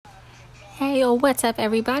Hey, what's up,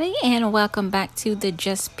 everybody, and welcome back to the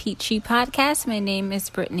Just Peachy podcast. My name is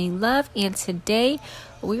Brittany Love, and today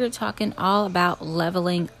we are talking all about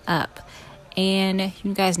leveling up. And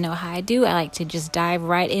you guys know how I do. I like to just dive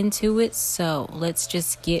right into it, so let's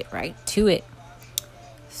just get right to it.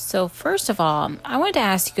 So first of all, I wanted to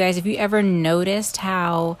ask you guys if you ever noticed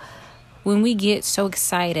how when we get so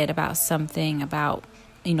excited about something, about,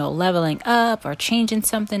 leveling up or changing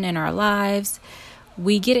something in our lives,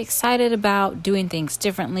 we get excited about doing things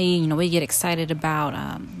differently. We get excited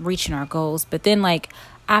about reaching our goals. But then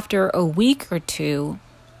after a week or two,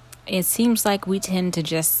 it seems like we tend to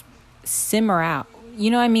just simmer out. You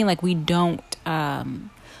know what I mean? We don't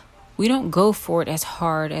go for it as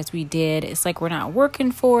hard as we did. It's like we're not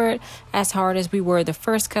working for it as hard as we were the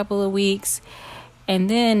first couple of weeks. And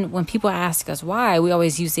then when people ask us why, we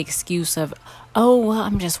always use the excuse of,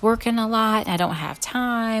 I'm just working a lot. I don't have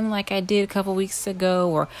time like I did a couple weeks ago,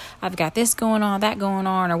 or I've got this going on, that going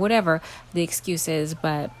on, or whatever the excuse is.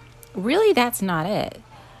 But really, that's not it.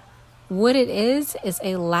 What it is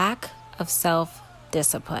a lack of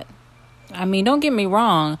self-discipline. I mean, don't get me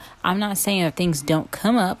wrong. I'm not saying that things don't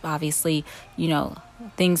come up. Obviously,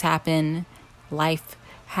 things happen, life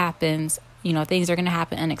happens, things are going to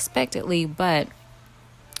happen unexpectedly, but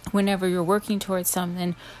whenever you're working towards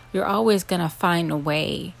something, you're always going to find a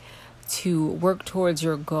way to work towards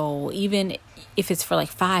your goal, even if it's for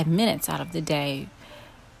 5 minutes out of the day.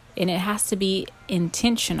 And it has to be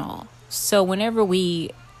intentional. So whenever we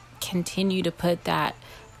continue to put that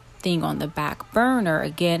thing on the back burner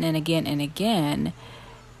again and again and again,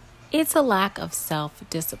 it's a lack of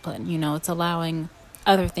self-discipline. It's allowing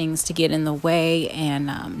other things to get in the way and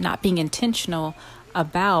not being intentional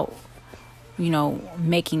about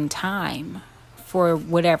making time for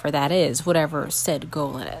whatever that is, whatever said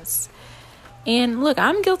goal it is. And look,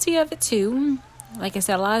 I'm guilty of it too. Like I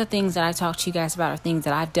said, a lot of the things that I talk to you guys about are things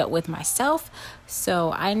that I've dealt with myself.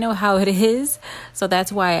 So I know how it is. So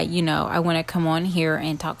that's why, I want to come on here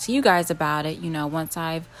and talk to you guys about it. Once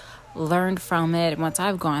I've learned from it, once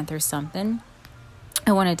I've gone through something,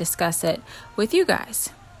 I want to discuss it with you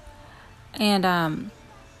guys. And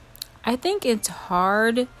I think it's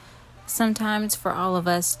hard sometimes for all of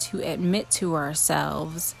us to admit to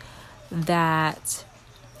ourselves that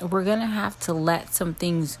we're going to have to let some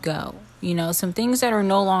things go, some things that are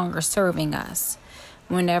no longer serving us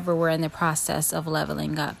whenever we're in the process of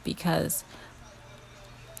leveling up, because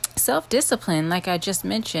self-discipline, like I just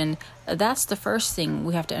mentioned, that's the first thing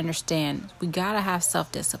we have to understand. We got to have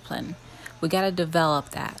self-discipline. We got to develop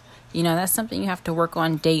that. That's something you have to work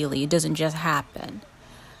on daily. It doesn't just happen.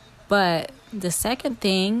 But the second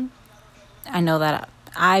thing, I know that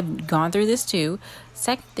I've gone through this too.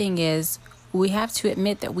 Second thing is we have to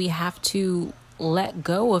admit that we have to let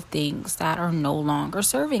go of things that are no longer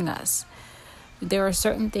serving us. There are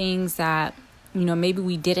certain things that, maybe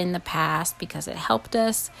we did in the past because it helped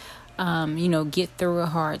us, get through a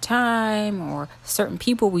hard time, or certain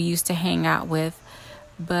people we used to hang out with.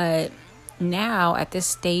 But now at this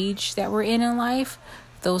stage that we're in life,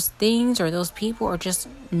 those things or those people are just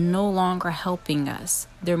no longer helping us.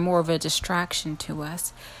 They're more of a distraction to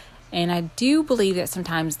us. And I do believe that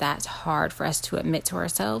sometimes that's hard for us to admit to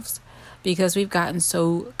ourselves, because we've gotten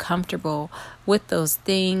so comfortable with those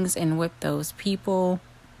things and with those people,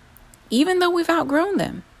 even though we've outgrown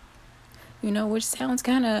them, which sounds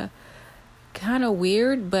kind of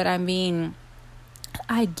weird, but I mean,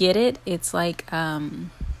 I get it. It's like a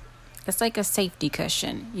safety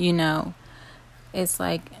cushion, It's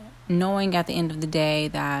like knowing at the end of the day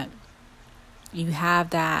that you have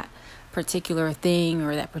that particular thing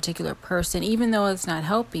or that particular person, even though it's not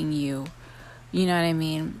helping you, you know what I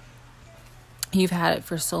mean? You've had it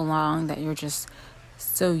for so long that you're just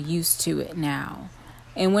so used to it now.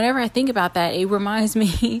 And whenever I think about that, it reminds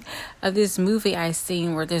me of this movie I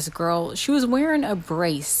seen where this girl, she was wearing a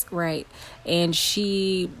brace, right? And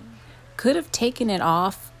she could have taken it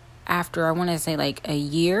off after, I want to say a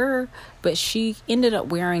year, but she ended up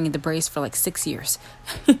wearing the brace for 6 years.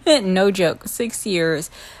 No joke, 6 years.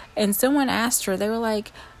 And someone asked her, they were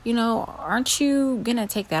like, aren't you gonna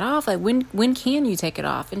take that off? When can you take it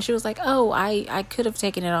off? And she was like, I could have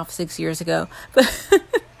taken it off 6 years ago,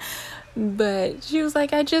 but she was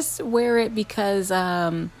like, I just wear it because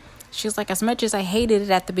she was like, as much as I hated it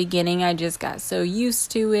at the beginning, I just got so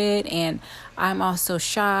used to it, and I'm also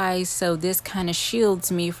shy, so this kind of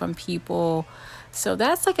shields me from people. So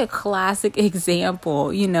that's a classic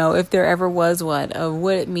example, if there ever was one, of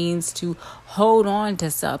what it means to hold on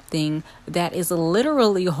to something that is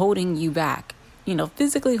literally holding you back,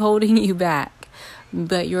 physically holding you back,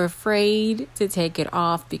 but you're afraid to take it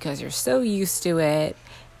off because you're so used to it.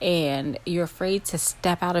 and you're afraid to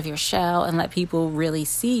step out of your shell and let people really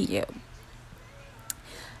see you.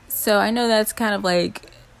 So I know that's kind of like,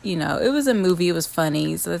 it was a movie, it was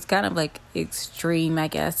funny, so it's kind of like extreme, I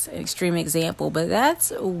guess, an extreme example, but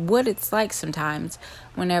that's what it's like sometimes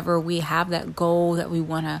whenever we have that goal that we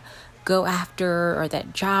want to go after, or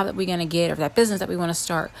that job that we're going to get, or that business that we want to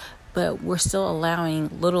start, but we're still allowing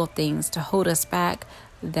little things to hold us back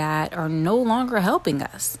that are no longer helping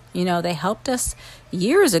us. They helped us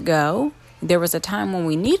years ago. There was a time when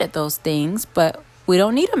we needed those things, but we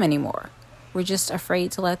don't need them anymore. We're just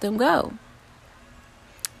afraid to let them go.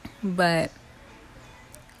 But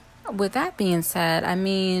with that being said,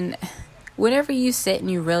 whenever you sit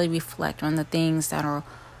and you really reflect on the things that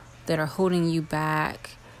are holding you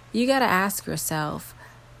back, you got to ask yourself,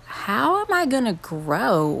 how am I going to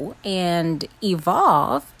grow and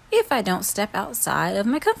evolve if I don't step outside of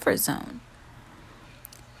my comfort zone?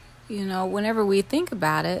 Whenever we think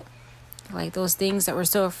about it, like those things that we're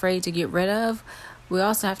so afraid to get rid of, we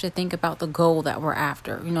also have to think about the goal that we're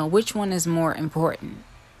after. Which one is more important?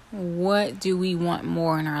 What do we want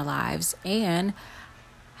more in our lives? And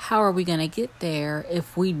how are we going to get there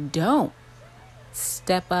if we don't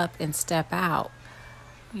step up and step out,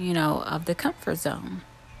 of the comfort zone?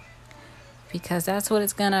 Because that's what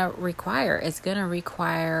it's going to require. It's going to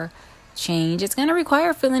require change. It's going to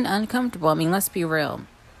require feeling uncomfortable. Let's be real.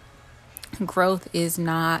 Growth is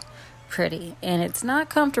not pretty and it's not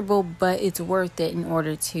comfortable, but it's worth it in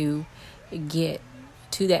order to get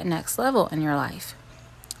to that next level in your life.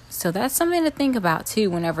 So that's something to think about too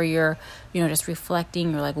whenever you're, just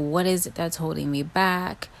reflecting. You're like, what is it that's holding me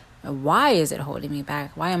back? Why is it holding me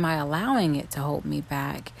back? Why am I allowing it to hold me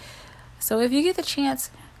back? So if you get the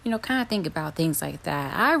chance, kind of think about things like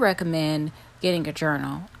that. I recommend getting a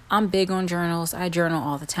journal. I'm big on journals. I journal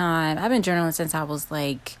all the time. I've been journaling since I was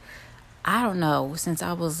since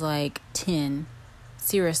I was 10.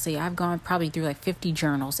 Seriously, I've gone probably through 50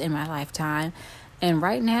 journals in my lifetime. And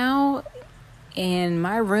right now, in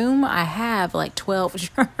my room, I have 12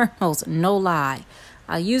 journals, no lie.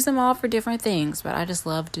 I use them all for different things, but I just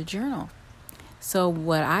love to journal. So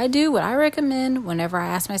what I recommend whenever I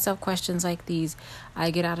ask myself questions like these,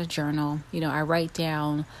 I get out a journal. I write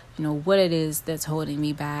down, what it is that's holding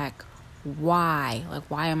me back. Why?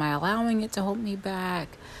 Why am I allowing it to hold me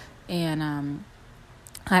back? And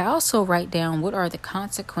I also write down what are the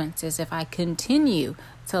consequences if I continue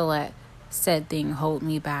to let said thing hold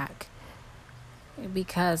me back.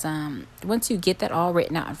 Because once you get that all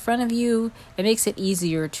written out in front of you, it makes it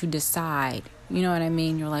easier to decide. You know what I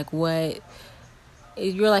mean? You're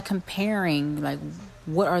comparing,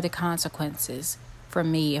 what are the consequences for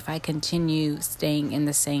me if I continue staying in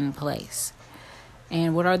the same place?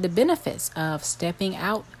 And what are the benefits of stepping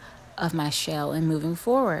out of my shell and moving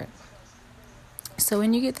forward? So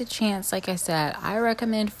when you get the chance, like I said, I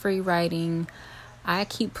recommend free writing. I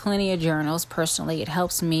keep plenty of journals personally. It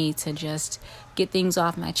helps me to just get things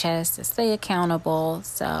off my chest, to stay accountable.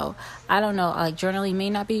 So I don't know, journaling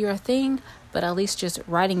may not be your thing, but at least just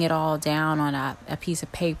writing it all down on a piece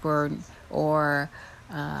of paper or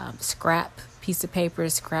scrapbook,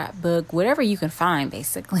 whatever you can find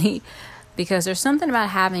basically. Because there's something about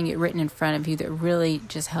having it written in front of you that really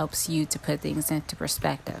just helps you to put things into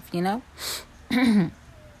perspective,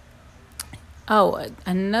 Oh,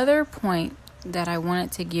 another point that I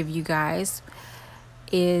wanted to give you guys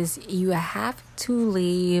is you have to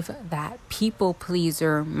leave that people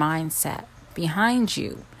pleaser mindset behind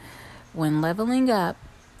you. When leveling up,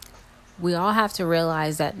 we all have to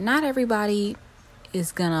realize that not everybody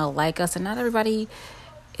is going to like us and not everybody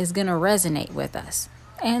is going to resonate with us.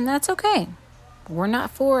 And that's okay. We're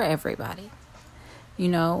not for everybody,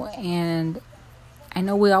 and I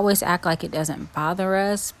know we always act like it doesn't bother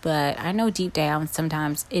us, but I know deep down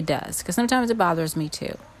sometimes it does, because sometimes it bothers me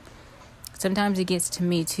too. Sometimes it gets to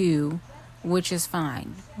me too, which is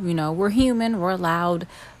fine. We're human. We're allowed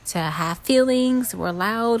to have feelings. We're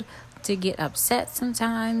allowed to get upset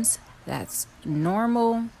sometimes. That's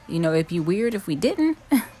normal. It'd be weird if we didn't.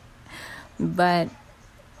 But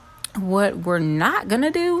what we're not going to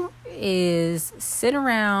do is sit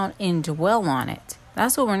around and dwell on it.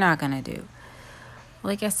 That's what we're not going to do.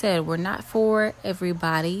 Like I said, we're not for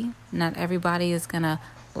everybody. Not everybody is going to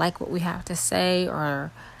like what we have to say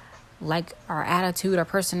or like our attitude or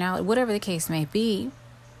personality, whatever the case may be.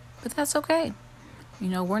 But that's okay.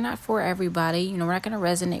 We're not for everybody. We're not going to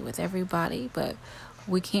resonate with everybody, but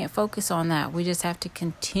we can't focus on that. We just have to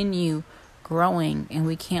continue growing, and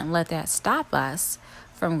we can't let that stop us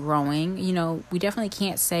from growing. We definitely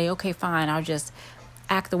can't say, okay, fine, I'll just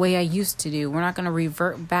act the way I used to do. We're not going to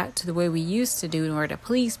revert back to the way we used to do in order to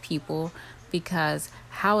please people, because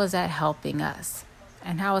how is that helping us?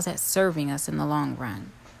 And how is that serving us in the long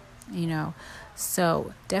run?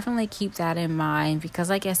 So definitely keep that in mind, because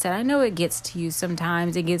like I said, I know it gets to you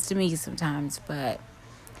sometimes, it gets to me sometimes, but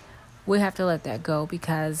we have to let that go,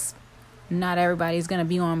 because not everybody's going to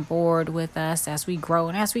be on board with us as we grow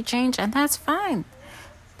and as we change, and that's fine.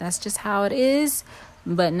 That's just how it is.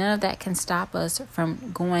 But none of that can stop us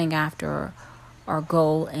from going after our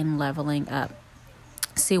goal and leveling up.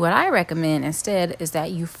 See, what I recommend instead is that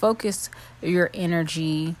you focus your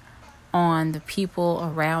energy on the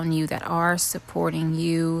people around you that are supporting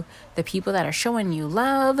you, the people that are showing you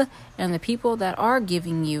love, and the people that are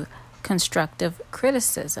giving you constructive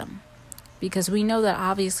criticism. Because we know that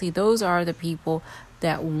obviously those are the people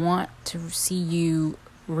that want to see you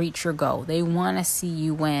reach your goal. They want to see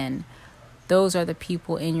you win. Those are the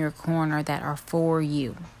people in your corner that are for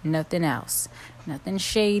you. Nothing else. Nothing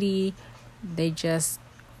shady. They just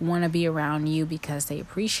want to be around you because they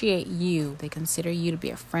appreciate you. They consider you to be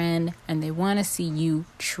a friend, and they want to see you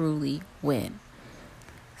truly win.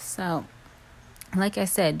 So, like I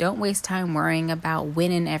said, don't waste time worrying about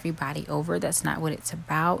winning everybody over. That's not what it's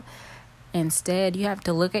about. Instead, you have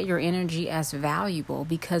to look at your energy as valuable,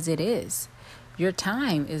 because it is. Your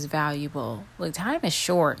time is valuable. Like, time is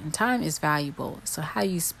short and time is valuable. So how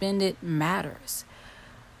you spend it matters,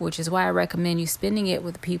 which is why I recommend you spending it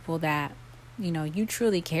with people that, you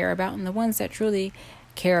truly care about, and the ones that truly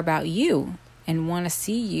care about you and want to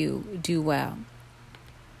see you do well.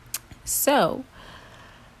 So,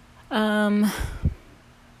 the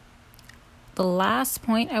last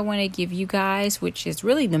point I want to give you guys, which is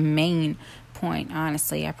really the main point,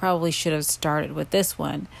 honestly, I probably should have started with this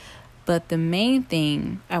one, but the main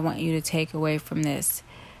thing I want you to take away from this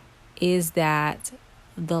is that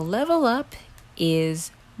the level up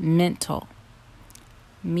is mental,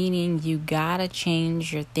 meaning you gotta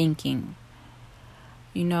change your thinking.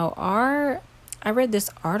 I read this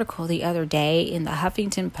article the other day in the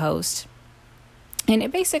Huffington Post, and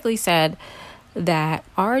it basically said that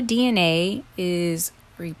our DNA is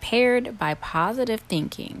repaired by positive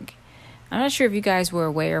thinking. I'm not sure if you guys were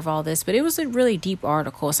aware of all this, but it was a really deep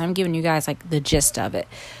article, so I'm giving you guys like the gist of it.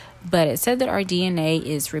 But it said that our DNA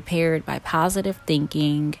is repaired by positive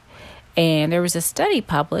thinking, and there was a study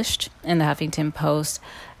published in the Huffington Post,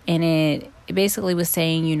 and it basically was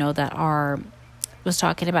saying, was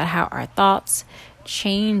talking about how our thoughts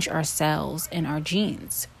change our cells and our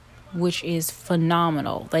genes, which is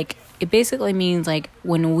phenomenal. Like, it basically means like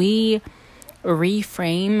when we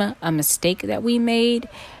reframe a mistake that we made,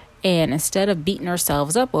 and instead of beating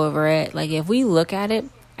ourselves up over it, like if we look at it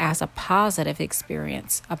as a positive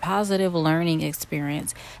experience, a positive learning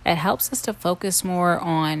experience, it helps us to focus more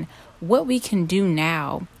on what we can do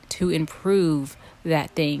now to improve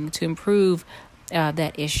that thing, to improve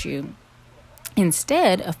that issue,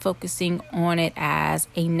 instead of focusing on it as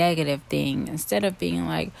a negative thing. Instead of being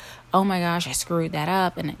like, oh my gosh, I screwed that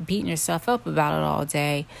up, and beating yourself up about it all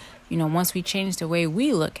day. Once we change the way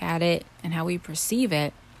we look at it and how we perceive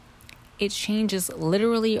it, it changes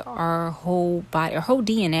literally our whole body, our whole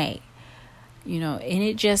DNA, and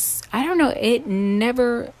it just, I don't know, it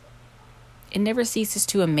never ceases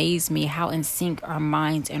to amaze me how in sync our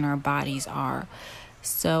minds and our bodies are.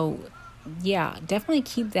 So yeah, definitely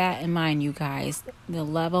keep that in mind, you guys. The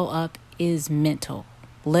level up is mental,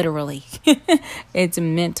 literally. It's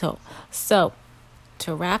mental. So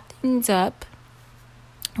to wrap things up,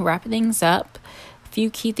 a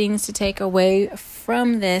few key things to take away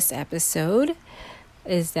from this episode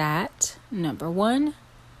is that, number one,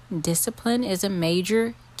 discipline is a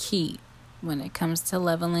major key when it comes to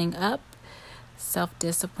leveling up.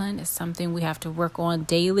 Self-discipline is something we have to work on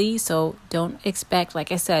daily. So don't expect it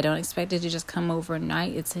to just come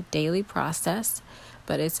overnight. It's a daily process,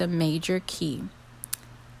 but it's a major key.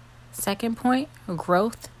 Second point,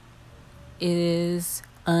 growth is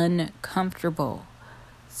uncomfortable.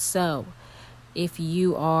 So if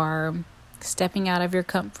you are stepping out of your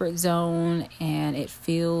comfort zone and it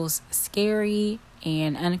feels scary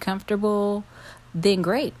and uncomfortable, then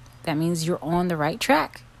great. That means you're on the right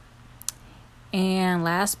track. And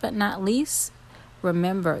last but not least,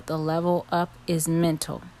 remember, the level up is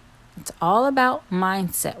mental. It's all about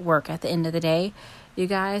mindset work at the end of the day, you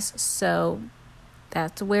guys. So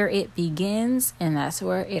that's where it begins, and that's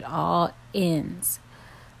where it all ends.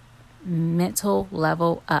 Mental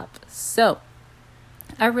level up. So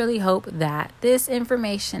I really hope that this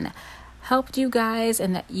information helped you guys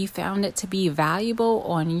and that you found it to be valuable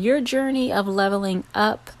on your journey of leveling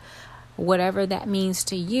up, whatever that means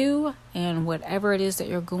to you and whatever it is that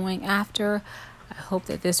you're going after. I hope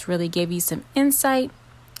that this really gave you some insight.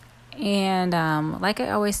 And like I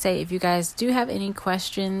always say, if you guys do have any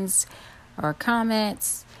questions or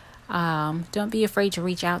comments, don't be afraid to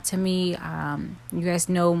reach out to me. You guys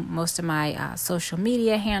know most of my social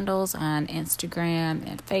media handles on Instagram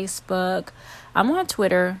and Facebook. I'm on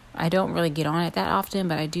Twitter. I don't really get on it that often,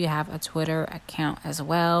 but I do have a Twitter account as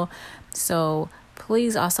well. So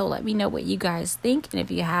please also let me know what you guys think. And if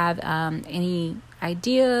you have any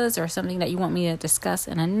ideas or something that you want me to discuss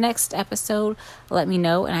in a next episode, let me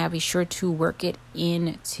know, and I'll be sure to work it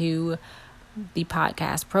into the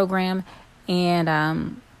podcast program.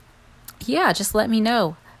 And just let me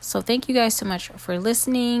know. So thank you guys so much for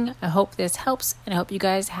listening. I hope this helps, and I hope you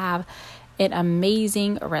guys have an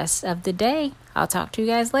amazing rest of the day. I'll talk to you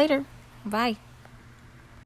guys later. Bye.